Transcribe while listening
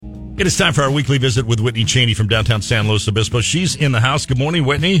It is time for our weekly visit with Whitney Cheney from downtown San Luis Obispo. She's in the house. Good morning,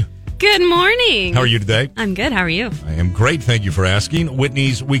 Whitney. Good morning. How are you today? I'm good. How are you? I am great. Thank you for asking.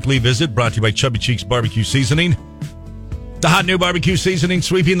 Whitney's weekly visit brought to you by Chubby Cheeks Barbecue Seasoning. The hot new barbecue seasoning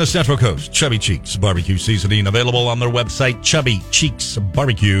sweeping the Central Coast. Chubby Cheeks Barbecue Seasoning, available on their website,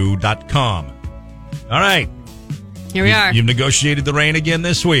 chubbycheeksbarbecue.com. All right. Here we are. You've negotiated the rain again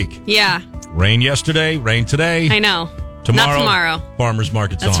this week. Yeah. Rain yesterday, rain today. I know. Tomorrow. Not tomorrow. Farmers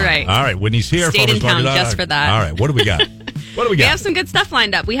Market's That's on. right. All right. Whitney's here. Stayed in Farmers town Market. just for that. All right. What do we got? We have some good stuff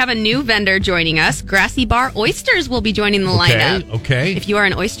lined up. We have a new vendor joining us. Grassy Bar Oysters will be joining the lineup. Okay. If you are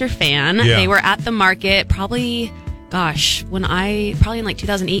an oyster fan, they were at the market probably in like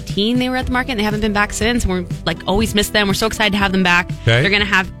 2018 they were at the market and they haven't been back since. And we're always miss them. We're so excited to have them back. Okay. They're going to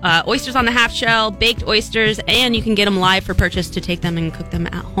have oysters on the half shell, baked oysters, and you can get them live for purchase to take them and cook them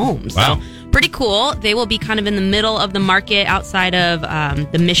at home. Wow. So pretty cool. They will be kind of in the middle of the market outside of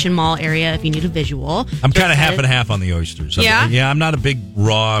the Mission Mall area if you need a visual. I'm kind of half and half on the oysters. I'm not a big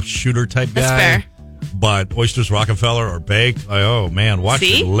raw shooter type guy. That's fair. But oysters Rockefeller are baked. Oh, man, watch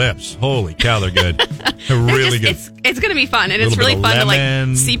your lips. Holy cow, they're good. They're really good. It's going to be fun. And it's really fun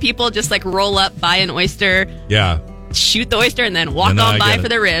to see people just roll up, buy an oyster. Yeah. Shoot the oyster and then walk on by for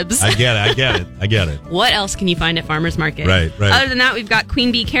the ribs. I get it. What else can you find at Farmers Market? Right. Other than that, we've got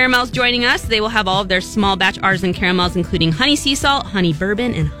Queen Bee Caramels joining us. They will have all of their small batch artisan caramels, including honey sea salt, honey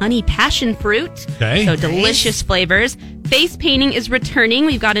bourbon, and honey passion fruit. Okay. So delicious flavors. Face painting is returning.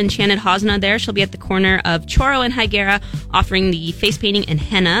 We've got Enchanted Hosna there. She'll be at the corner of Choro and Higuera, offering the face painting and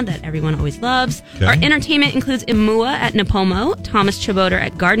henna that everyone always loves. Okay. Our entertainment includes Imua at Napomo, Thomas Chaboter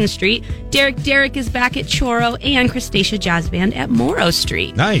at Garden Street, Derek is back at Choro, and Crustacea Jazz Band at Morrow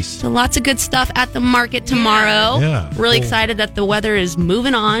Street. Nice. So lots of good stuff at the market tomorrow. Yeah. Really excited that the weather is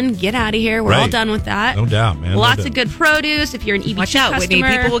moving on. Get out of here. We're all done with that. No doubt, man. Lots of good produce. If you're an EBT Watch out, customer.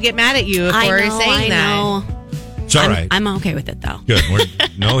 Whitney. People will get mad at you for saying that. I know. It's all right. I'm okay with it, though. Good.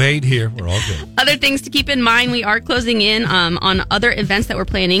 No hate here. We're all good. Other things to keep in mind, we are closing in on other events that we're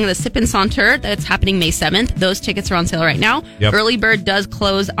planning. The Sip and Saunter, that's happening May 7th. Those tickets are on sale right now. Yep. Early Bird does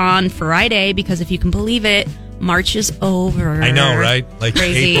close on Friday because if you can believe it, March is over. I know, right?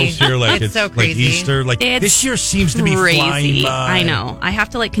 Crazy. April's here, It's so crazy. like Easter. This year seems to be flying by. I know. I have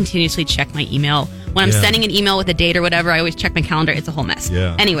to continuously check my email. When I'm sending an email with a date or whatever, I always check my calendar. It's a whole mess.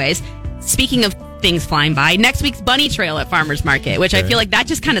 Yeah. Anyways, speaking of things flying by, next week's Bunny Trail at Farmers Market, which I feel like that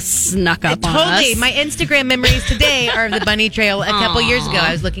just kind of snuck up on us. Totally. My Instagram memories today are of the Bunny Trail a couple years ago.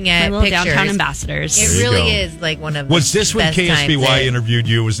 I was looking at my little pictures. downtown ambassadors. It really is one of the Was this when best KSBY times interviewed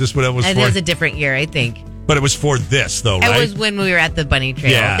you? Was this what it was it for? was a different year, I think. But it was for this, though, right? It was when we were at the Bunny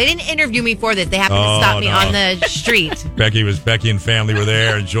Trail. Yeah. They didn't interview me for this. They happened to stop me on the street. Becky and family were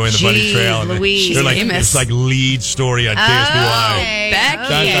there enjoying the Bunny Trail. And Louise. they're it's lead story on KSBY. Okay.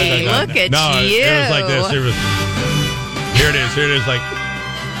 Becky, look at you. It was like this. Here it is.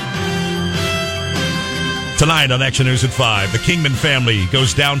 Tonight on Action News at 5, the Kingman family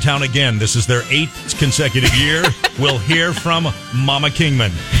goes downtown again. This is their 8th consecutive year. We'll hear from Mama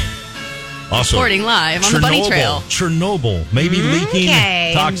Kingman. Also, reporting live on the Bunny Trail. Chernobyl, maybe leaking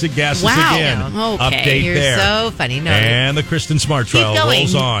toxic gases again. Okay. Update You're there. so funny. No. And the Kristen Smart trial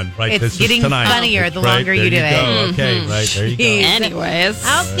rolls on. Right, It's this getting is tonight. funnier the longer there you do it. Go. Okay, right, there you go. Anyways.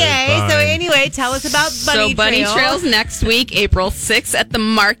 Okay, so anyway, tell us about Bunny Trail. Bunny Trails next week, April 6th at the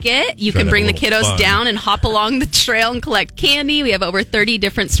market. You can bring the kiddos down and hop along the trail and collect candy. We have over 30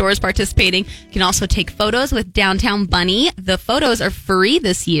 different stores participating. You can also take photos with Downtown Bunny. The photos are free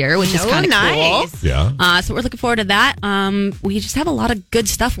this year, which is kind of cool. Yeah. So we're looking forward to that. We just have a lot of good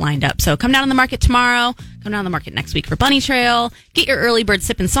stuff lined up. So come down to the market tomorrow. Come down to the market next week for Bunny Trail. Get your early bird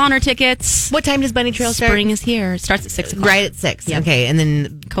Sip and Saunter tickets. What time does Bunny Trail start? Spring is here. It starts at 6 o'clock. Right at 6. Yep. Okay, and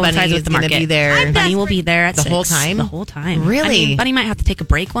then Coincides Bunny with is the going to market. be there. Bunny will be there at the 6. whole time? The whole time. Really? Bunny might have to take a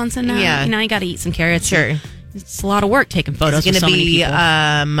break once in a Yeah. you got to eat some carrots. Sure. It's a lot of work taking photos. It's going to be people.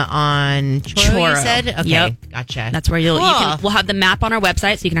 On Choro, you said? Okay, Yep. gotcha. That's where we'll have the map on our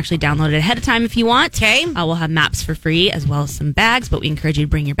website, so you can actually download it ahead of time if you want. Okay. We'll have maps for free as well as some bags, but we encourage you to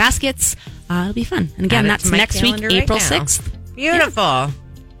bring your baskets. It'll be fun. And again, that's next week, April 6th. Beautiful. Yeah.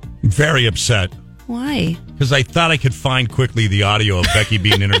 Very upset. Why? Because I thought I could find quickly the audio of Becky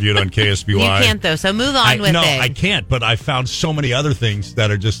being interviewed on KSBY. You can't, though, so move on with it. No, I can't, but I found so many other things that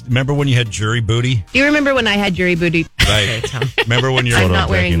are just... Remember when you had jury booty? Do you remember when I had jury booty? Right. Remember when you're... I'm not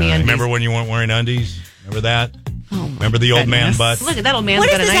wearing the undies. Remember when you weren't wearing undies? Remember that? Oh, remember the old man butt? Look at that old man's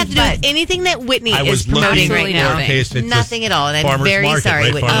butt. What does this have to do with anything that Whitney is promoting right now? Nothing at all, and I'm very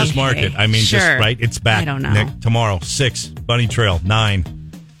sorry, Whitney. Farmers Market. I mean, just right. It's back. I don't know. Tomorrow, 6, Bunny Trail, 9.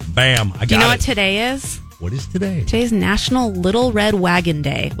 Bam. I got it. Do you know what today is? What is today? Today's National Little Red Wagon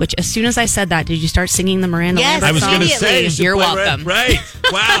Day, which as soon as I said that, did you start singing the Miranda Lambert song? I was going to say. You're welcome. Right.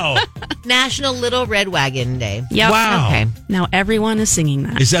 Wow. National Little Red Wagon Day. Yep. Wow. Okay. Now everyone is singing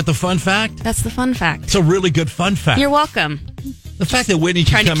that. Is that the fun fact? That's the fun fact. It's a really good fun fact. You're welcome. The fact that Whitney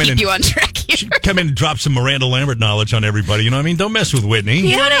can come in and you on track here. Come in and drop some Miranda Lambert knowledge on everybody. You know what I mean? Don't mess with Whitney.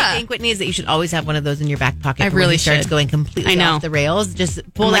 You know what I think, Whitney, is that you should always have one of those in your back pocket. I really starts going completely off the rails.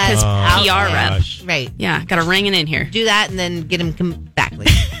 Just pull that his out. PR rep. Right. Yeah, got to ring it in here. Do that and then get him back.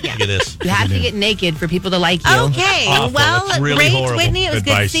 Yeah. Look at this. You have to get naked for people to like you. Okay. Awful. Well, really great, horrible Whitney. It was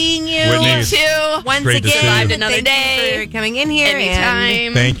advice. good seeing you. Whitney, you too. Once again, survived another day. for coming in here.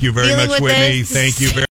 Anytime. Thank you very much, Whitney. Thank you very